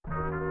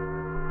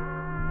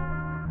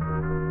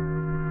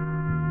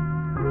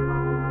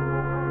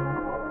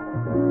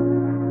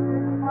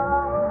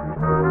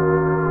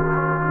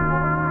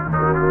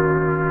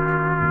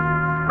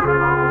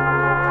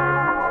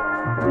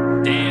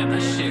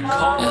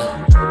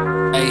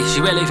Ayy,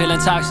 she really feeling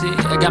toxic.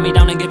 Got me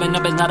down and giving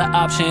up is not an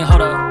option.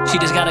 Hold up, she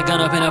just got a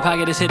gun up in her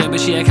pocket, it's hidden, but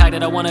she a cock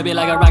that I wanna be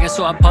like a rocket,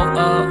 so I pour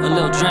up a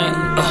little drink.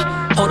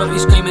 Hold up, you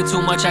screaming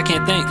too much, I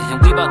can't think.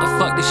 And we bout to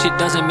fuck, this shit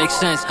doesn't make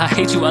sense. I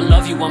hate you, I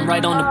love you, I'm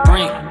right on the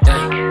brink.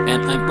 Yeah,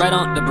 and I'm right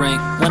on the brink.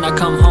 When I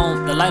come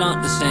home, the light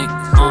on the sink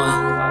on.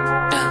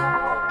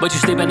 Yeah, but you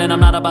sleeping and I'm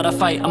not about to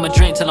fight. I'ma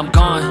drink till I'm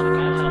gone.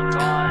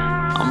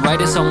 I'm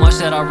writing so much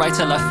that I write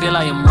till I feel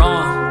I am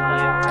wrong.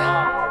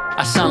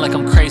 I sound like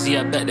I'm crazy,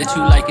 I bet that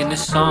you liking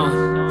this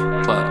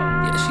song. But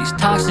yeah, she's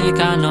toxic,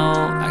 I know.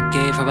 I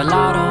gave her a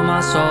lot of my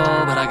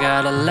soul, but I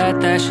gotta let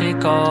that shit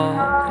go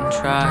and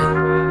try.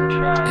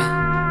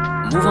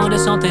 Yeah. Move on to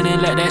something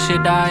and let that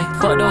shit die.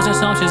 Fuck those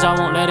assumptions, I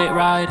won't let it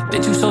ride.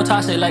 Bitch, you so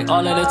toxic like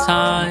all of the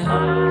time.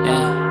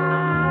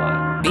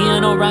 Yeah.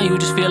 Being around you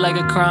just feel like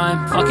a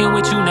crime. Fucking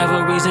with you,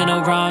 never reason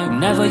or rhyme. You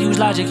never use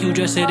logic, you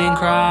just sit and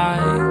cry.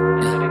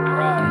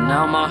 Yeah. And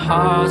now my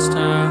heart's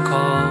turned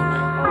cold.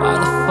 Why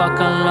the fuck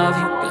I love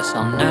you? Guess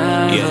I'll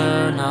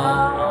never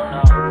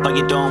know. Fuck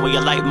you doing what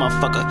you like,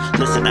 motherfucker.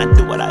 Listen, I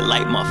do what I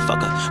like,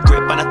 motherfucker.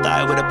 Grip on a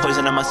thigh with a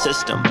poison in my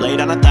system. Blade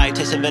on a thigh,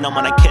 tasting venom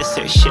when I kiss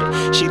her.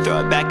 Shit, she throw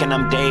it back and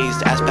I'm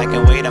dazed. Ass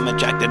packing weight, I'm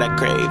attracted, I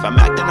crave. I'm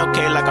acting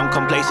okay like I'm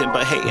complacent,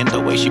 but hating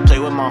the way she play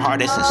with my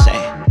heart is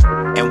insane.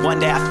 And one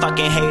day I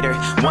fucking hate her.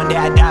 One day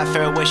I die for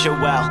her, wish her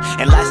well.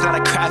 And last night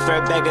I cried for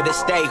a beggar to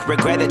stay.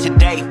 Regret it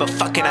today, but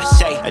fucking I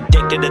say.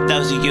 Addicted to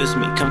those who use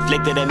me.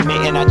 Conflicted,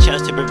 admitting I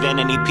chose to prevent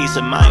any peace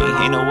of mind.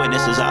 Ain't no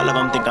witnesses, all of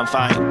them think I'm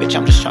fine. Bitch,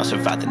 I'm just trying to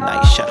survive the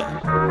night, shut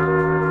up.